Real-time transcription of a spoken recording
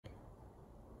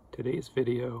Today's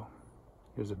video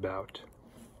is about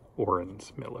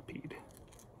Orin's millipede.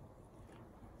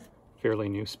 Fairly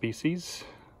new species,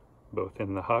 both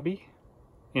in the hobby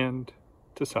and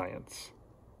to science.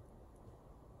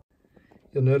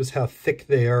 You'll notice how thick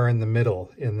they are in the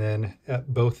middle, and then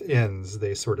at both ends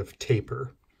they sort of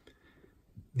taper.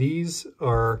 These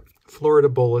are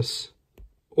Floridobolus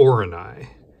orini,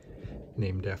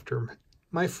 named after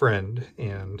my friend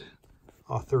and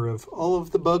author of all of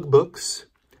the bug books,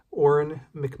 Orin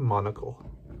McMonigle.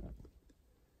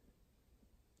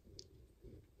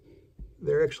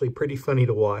 They're actually pretty funny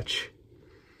to watch.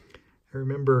 I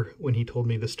remember when he told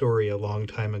me the story a long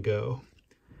time ago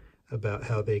about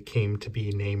how they came to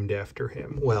be named after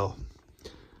him. Well,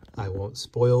 I won't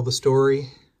spoil the story.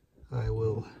 I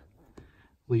will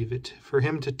leave it for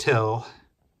him to tell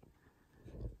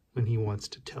when he wants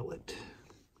to tell it.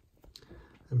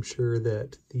 I'm sure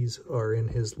that these are in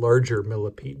his larger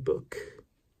Millipede book.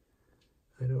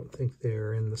 I don't think they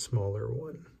are in the smaller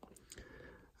one.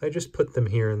 I just put them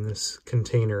here in this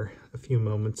container a few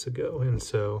moments ago, and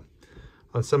so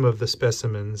on some of the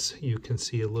specimens you can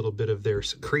see a little bit of their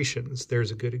secretions.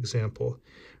 There's a good example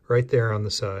right there on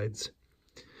the sides.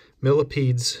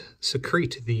 Millipedes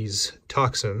secrete these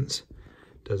toxins.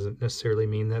 Doesn't necessarily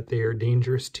mean that they are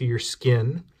dangerous to your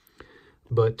skin,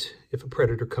 but if a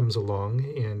predator comes along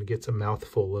and gets a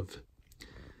mouthful of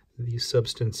these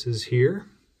substances here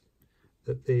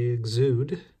that they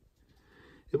exude,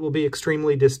 it will be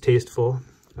extremely distasteful.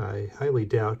 I highly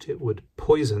doubt it would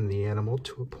poison the animal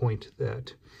to a point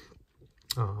that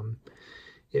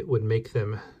it would make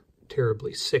them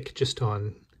terribly sick just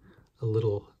on a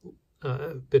little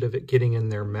bit of it getting in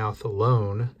their mouth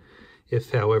alone. If,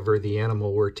 however, the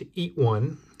animal were to eat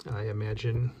one, I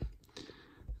imagine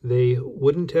they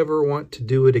wouldn't ever want to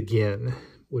do it again.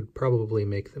 Would probably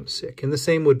make them sick. And the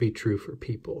same would be true for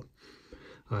people.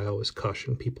 I always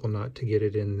caution people not to get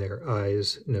it in their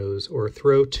eyes, nose, or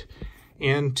throat,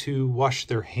 and to wash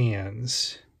their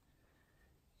hands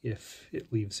if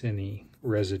it leaves any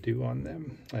residue on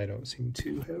them. I don't seem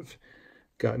to have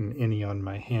gotten any on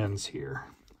my hands here,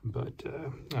 but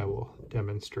I will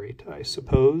demonstrate, I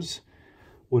suppose,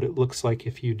 what it looks like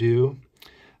if you do.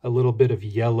 A little bit of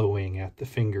yellowing at the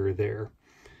finger there.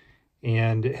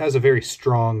 And it has a very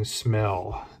strong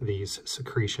smell, these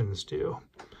secretions do.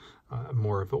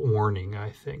 More of a warning,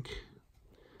 I think,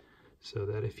 so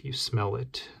that if you smell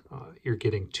it, you're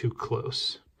getting too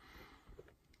close.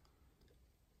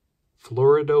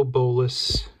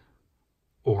 Floridobolus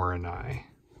orini.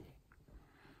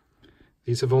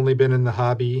 These have only been in the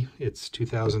hobby. It's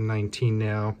 2019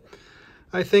 now.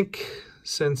 I think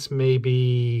since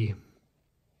maybe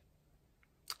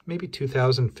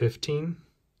 2015.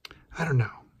 I don't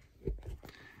know.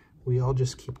 We all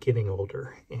just keep getting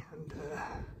older, and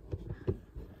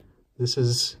this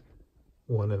is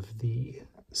one of the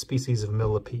species of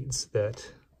millipedes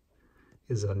that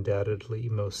is undoubtedly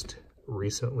most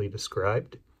recently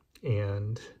described.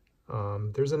 And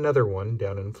there's another one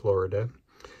down in Florida,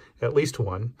 at least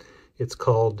one. It's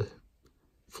called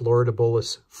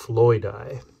Floridobolus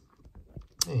floydii,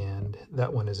 and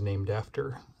that one is named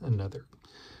after another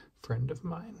friend of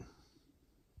mine.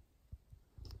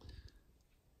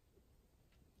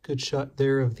 Good shot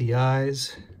there of the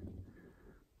eyes.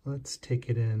 Let's take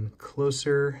it in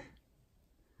closer.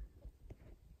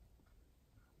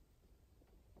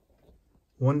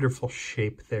 Wonderful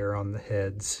shape there on the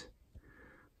heads.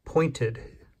 Pointed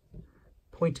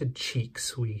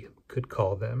cheeks, we could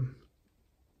call them.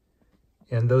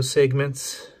 And those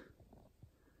segments,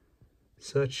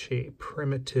 such a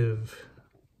primitive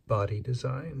body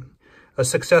design. A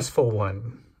successful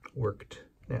one, worked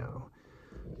now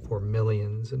for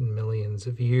millions and millions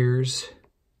of years.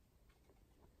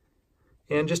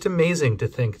 And just amazing to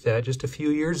think that just a few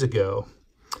years ago,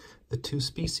 the two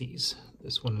species,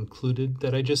 this one included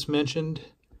that I just mentioned,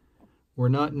 were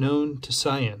not known to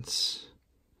science.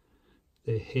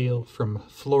 They hail from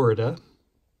Florida,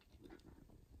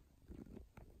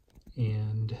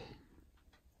 and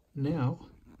now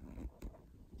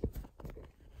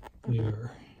we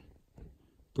are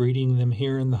breeding them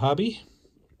here in the hobby.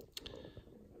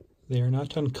 They are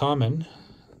not uncommon.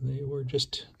 They were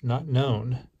just not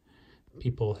known.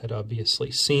 People had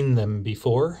obviously seen them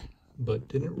before, but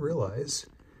didn't realize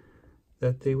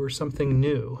that they were something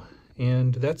new.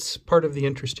 And that's part of the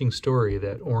interesting story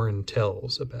that Orin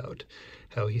tells about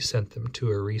how he sent them to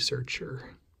a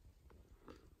researcher.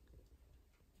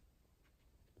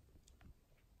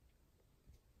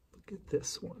 Look at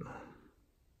this one.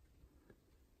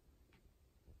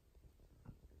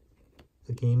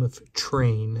 A game of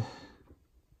train.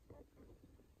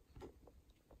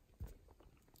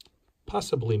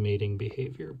 possibly mating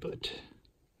behavior, but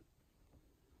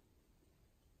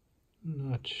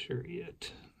not sure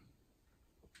yet.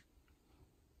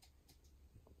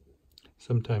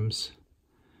 Sometimes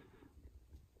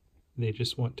they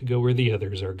just want to go where the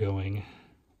others are going.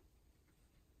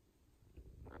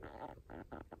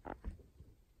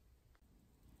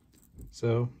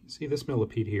 So, see, this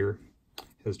millipede here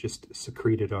has just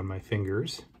secreted on my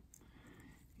fingers,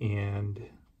 and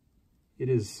it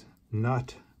is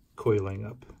not coiling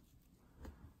up.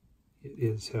 It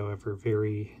is, however,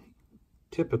 very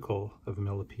typical of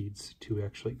millipedes to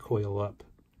actually coil up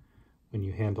when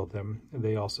you handle them.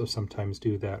 They also sometimes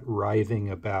do that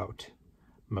writhing about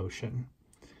motion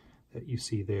that you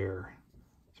see there,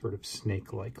 sort of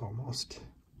snake-like almost.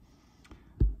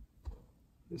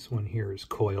 This one here is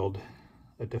coiled,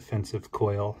 a defensive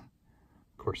coil.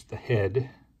 Of course, the head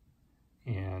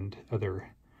and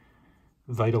other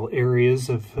vital areas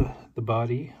of the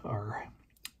body are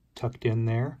tucked in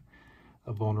there.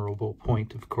 A vulnerable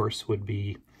point, of course, would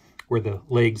be where the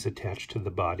legs attach to the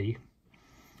body.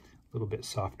 A little bit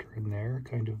softer in there,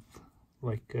 kind of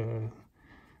like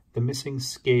the missing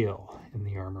scale in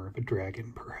the armor of a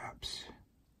dragon, perhaps.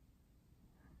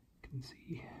 You can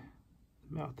see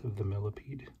the mouth of the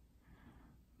millipede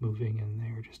moving in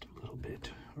there just a little bit,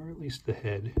 or at least the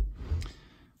head.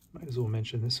 Might as well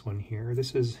mention this one here.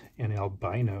 This is an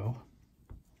albino,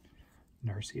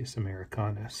 Narcisse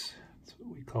Americanus. That's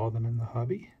what we call them in the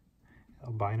hobby,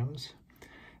 albinos.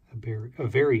 A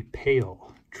very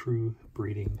pale, true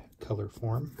breeding color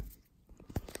form.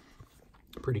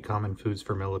 Pretty common foods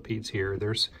for millipedes here.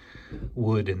 There's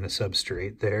wood in the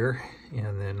substrate there,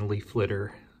 and then leaf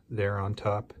litter there on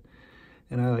top.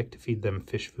 And I like to feed them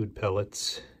fish food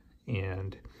pellets,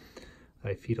 and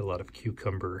I feed a lot of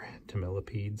cucumber to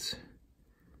millipedes.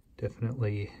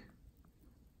 Definitely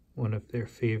one of their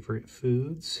favorite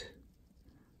foods.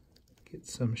 Get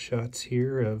some shots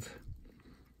here of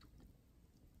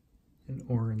an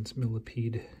orange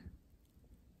millipede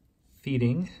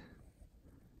feeding.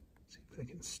 See if I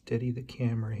can steady the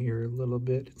camera here a little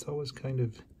bit. It's always kind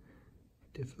of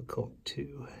difficult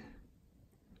to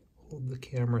hold the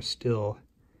camera still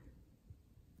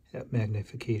at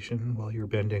magnification while you're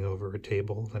bending over a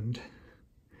table and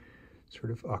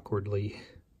sort of awkwardly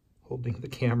holding the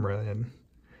camera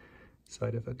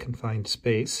inside of a confined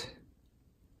space.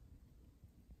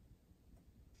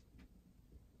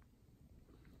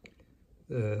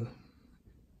 The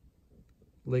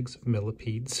legs of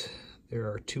millipedes,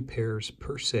 there are 2 pairs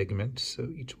per segment, so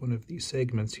each one of these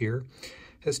segments here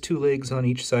has 2 legs on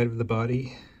each side of the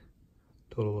body,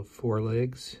 total of 4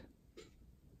 legs.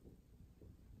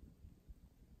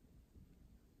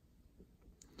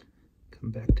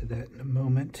 Come back to that in a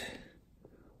moment.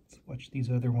 Let's watch these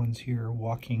other ones here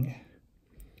walking.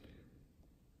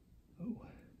 Oh.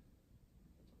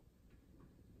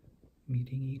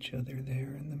 Meeting each other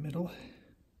there in the middle.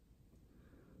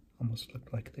 Almost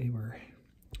looked like they were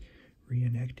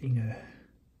reenacting a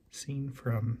scene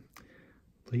from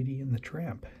Lady and the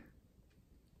Tramp.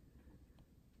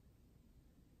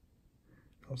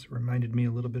 Also reminded me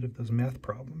a little bit of those math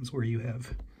problems where you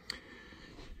have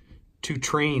 2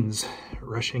 trains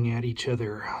rushing at each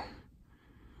other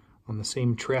on the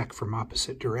same track from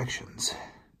opposite directions.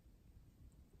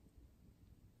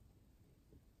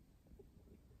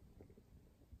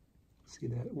 See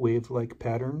that wave-like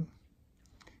pattern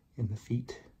in the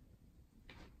feet?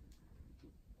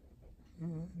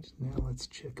 And now let's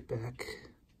check back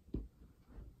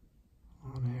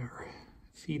on our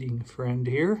feeding friend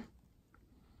here.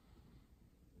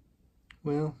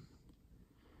 Well,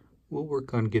 we'll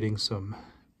work on getting some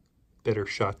better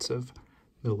shots of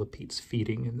millipedes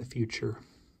feeding in the future.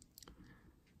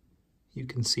 You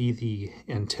can see the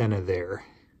antenna there,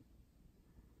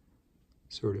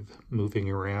 sort of moving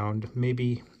around,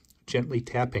 maybe gently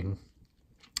tapping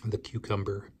the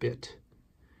cucumber bit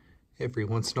every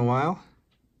once in a while.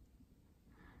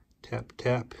 Tap,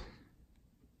 tap.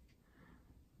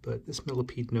 But this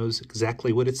millipede knows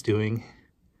exactly what it's doing.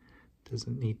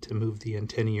 Doesn't need to move the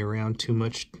antennae around too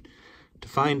much to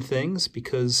find things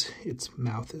because its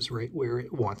mouth is right where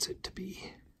it wants it to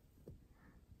be.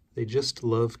 They just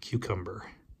love cucumber.